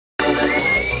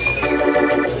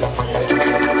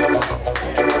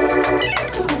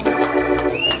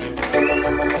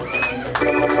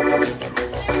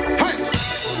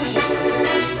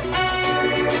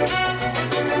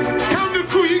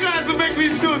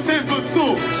I'm 10 foot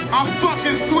tall. I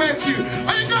fucking swear to you.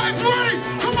 Are you guys ready?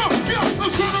 Come on, yeah. I'm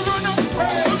trying to run up.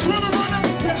 I'm trying to run up.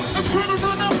 I'm trying to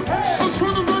run up. I'm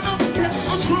trying to run up.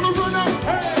 I'm trying to run up.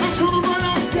 I'm trying to run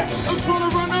up. I'm trying to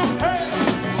run up.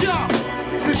 Yeah.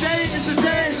 Today is the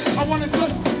day I want to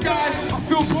touch the sky. I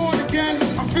feel born again.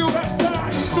 I feel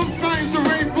sometimes the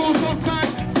rain falls, sometimes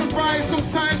surprise,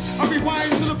 sometimes I rewind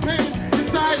to the pain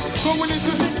inside. Going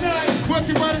into midnight,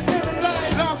 working right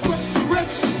at last bus to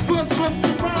rest, first bus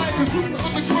to ride. Consistent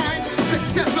on the grind,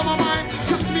 success on my mind.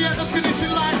 Catch me at the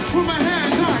finishing line with my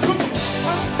hands high. Come on.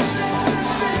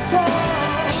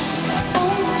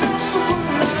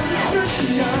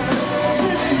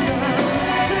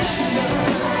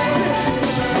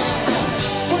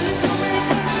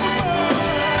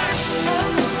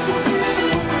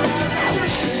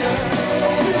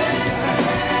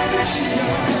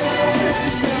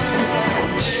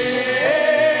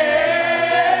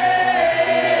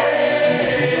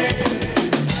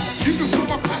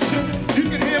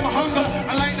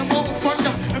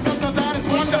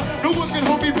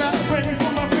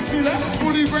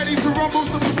 Ready to rumble,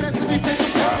 so prepare to be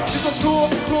taken back. If I'm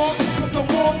talk, plus I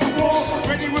walk,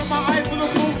 ready with my eyes on the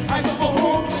ball, eyes on the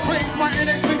hole. Raise my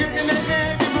index finger in the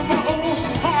air, give it my all.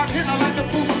 Hard hit, I like the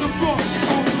fall to the floor,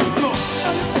 fall to the floor.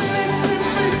 I'm feeling too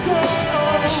big to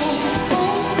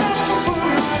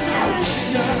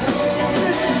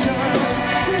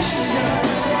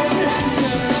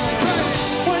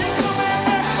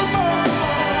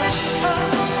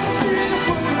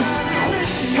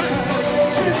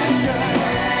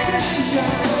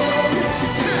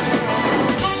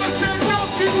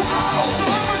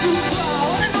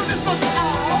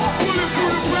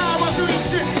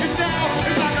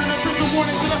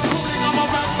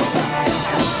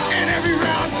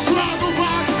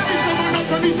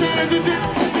challenge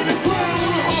it.